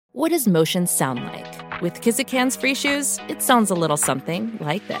What does motion sound like? With Kizikans free shoes, it sounds a little something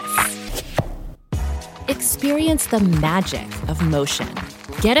like this. Experience the magic of motion.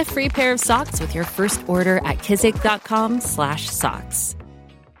 Get a free pair of socks with your first order at kizik.com/socks.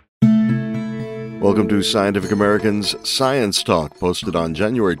 Welcome to Scientific American's Science Talk, posted on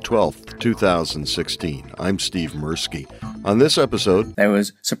January 12th, 2016. I'm Steve Mirsky. On this episode, there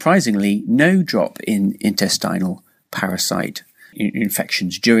was surprisingly no drop in intestinal parasite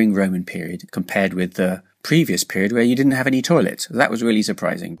infections during Roman period compared with the previous period where you didn't have any toilets. That was really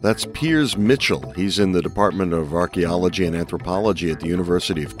surprising. That's Piers Mitchell. He's in the Department of Archaeology and Anthropology at the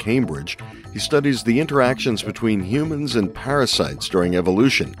University of Cambridge. He studies the interactions between humans and parasites during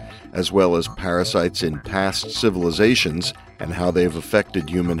evolution, as well as parasites in past civilizations and how they've affected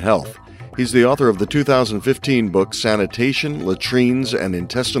human health. He's the author of the 2015 book Sanitation, Latrines and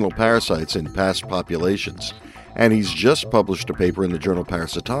Intestinal Parasites in Past Populations. And he's just published a paper in the journal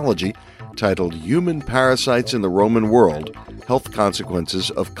Parasitology titled Human Parasites in the Roman World, Health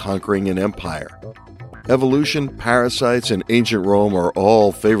Consequences of Conquering an Empire. Evolution, parasites, and ancient Rome are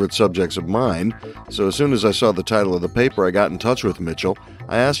all favorite subjects of mine, so as soon as I saw the title of the paper, I got in touch with Mitchell.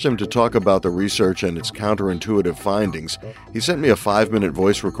 I asked him to talk about the research and its counterintuitive findings. He sent me a 5-minute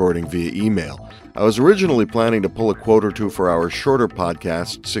voice recording via email. I was originally planning to pull a quote or two for our shorter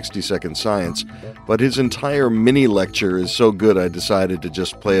podcast, 60 Second Science, but his entire mini-lecture is so good I decided to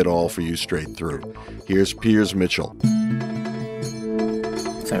just play it all for you straight through. Here's Piers Mitchell.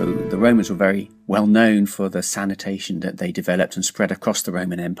 So the Romans were very well known for the sanitation that they developed and spread across the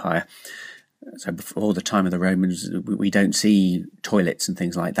Roman Empire. So before the time of the Romans, we don't see toilets and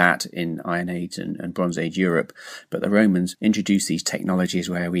things like that in Iron Age and Bronze Age Europe. But the Romans introduced these technologies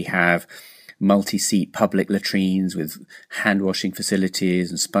where we have multi-seat public latrines with hand-washing facilities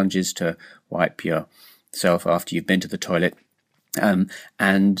and sponges to wipe yourself after you've been to the toilet.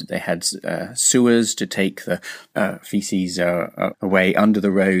 And they had sewers to take the feces away under the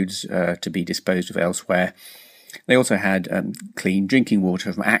roads to be disposed of elsewhere. They also had clean drinking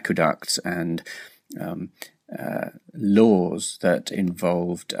water from aqueducts and laws that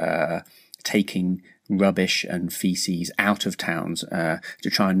involved taking rubbish and feces out of towns to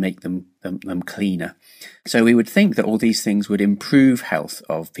try and make them cleaner. So we would think that all these things would improve health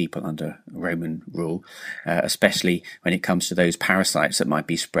of people under Roman rule, especially when it comes to those parasites that might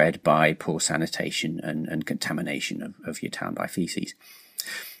be spread by poor sanitation and contamination of your town by feces.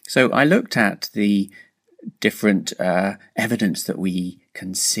 So I looked at the different evidence that we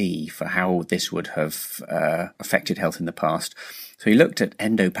can see for how this would have affected health in the past. So he looked at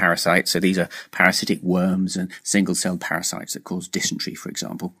endoparasites, so these are parasitic worms and single-celled parasites that cause dysentery, for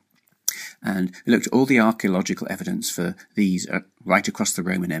example. And we looked at all the archaeological evidence for these right across the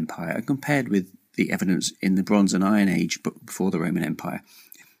Roman Empire and compared with the evidence in the Bronze and Iron Age before the Roman Empire.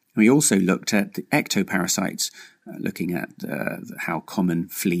 We also looked at the ectoparasites, looking at how common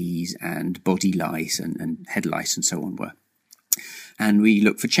fleas and body lice and head lice and so on were. And we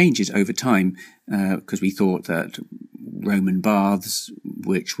looked for changes over time because we thought that Roman baths,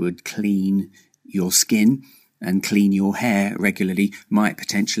 which would clean your skin and clean your hair regularly, might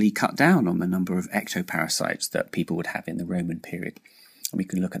potentially cut down on the number of ectoparasites that people would have in the Roman period. And we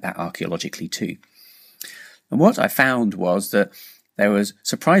can look at that archaeologically too. And what I found was that there was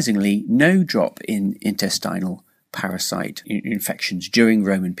surprisingly no drop in intestinal parasite infections during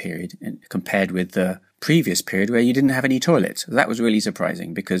Roman period compared with the previous period where you didn't have any toilets. That was really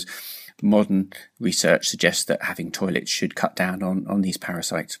surprising because modern research suggests that having toilets should cut down on these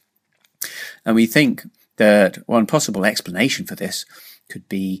parasites. And we think that one possible explanation for this could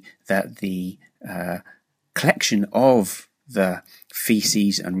be that the collection of the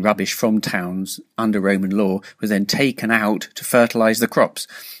feces and rubbish from towns under Roman law was then taken out to fertilize the crops,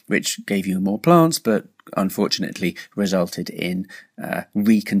 which gave you more plants, but unfortunately resulted in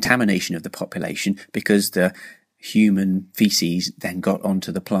recontamination of the population because the human feces then got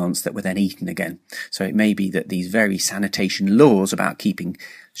onto the plants that were then eaten again. So it may be that these very sanitation laws about keeping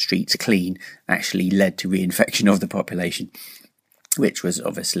streets clean actually led to reinfection of the population, which was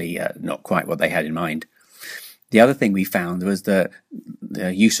obviously not quite what they had in mind. The other thing we found was that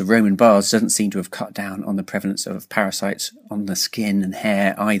the use of Roman baths doesn't seem to have cut down on the prevalence of parasites on the skin and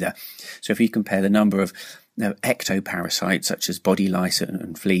hair either. So if you compare the number of ectoparasites such as body lice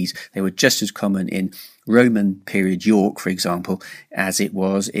and fleas, they were just as common in Roman period York, for example, as it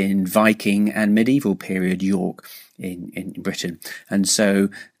was in Viking and medieval period York in Britain. And so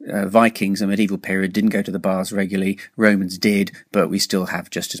Vikings and medieval period didn't go to the baths regularly. Romans did, but we still have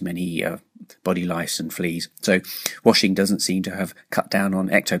just as many body lice and fleas. So washing doesn't seem to have cut down on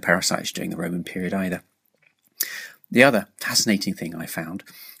ectoparasites during the Roman period either. The other fascinating thing I found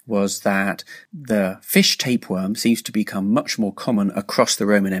was that the fish tapeworm seems to become much more common across the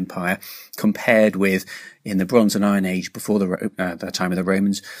Roman Empire compared with in the Bronze and Iron Age before the time of the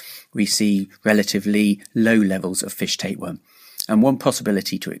Romans. We see relatively low levels of fish tapeworm. And one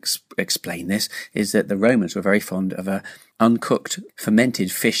possibility to explain this is that the Romans were very fond of an uncooked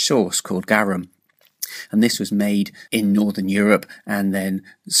fermented fish sauce called garum. And this was made in Northern Europe and then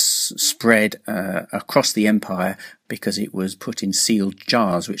spread across the empire because it was put in sealed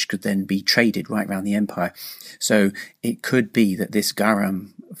jars which could then be traded right around the empire. So it could be that this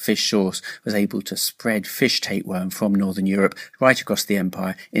garum fish sauce was able to spread fish tapeworm from Northern Europe right across the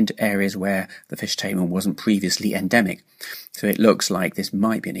empire into areas where the fish tapeworm wasn't previously endemic. So it looks like this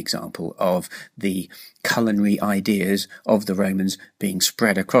might be an example of the culinary ideas of the Romans being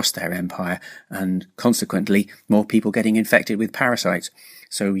spread across their empire and consequently more people getting infected with parasites.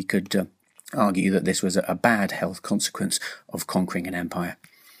 So we could argue that this was a bad health consequence of conquering an empire.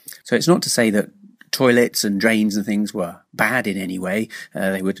 So it's not to say that toilets and drains and things were bad in any way.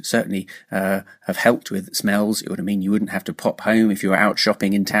 They would certainly have helped with smells. It would mean you wouldn't have to pop home if you were out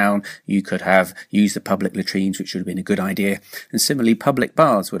shopping in town. You could have used the public latrines, which would have been a good idea. And similarly, public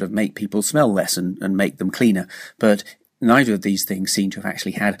baths would have made people smell less and make them cleaner. But neither of these things seem to have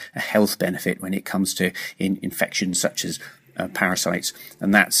actually had a health benefit when it comes to infections such as parasites.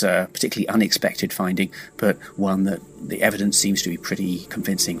 And that's a particularly unexpected finding, but one that the evidence seems to be pretty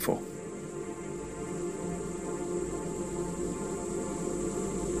convincing for.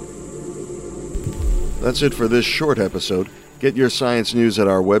 That's it for this short episode. Get your science news at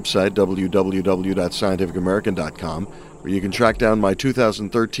our website, www.scientificamerican.com, where you can track down my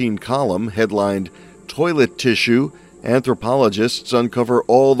 2013 column headlined Toilet Tissue, Anthropologists Uncover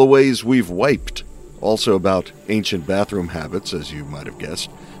All the Ways We've Wiped. Also about ancient bathroom habits, as you might have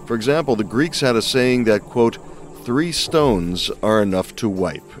guessed. For example, the Greeks had a saying that, quote, 3 stones are enough to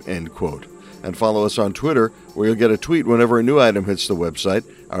wipe, end quote. And follow us on Twitter, where you'll get a tweet whenever a new item hits the website.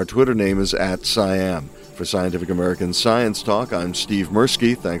 Our Twitter name is @SciAm. For Scientific American Science Talk, I'm Steve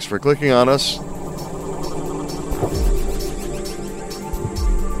Mirsky. Thanks for clicking on us.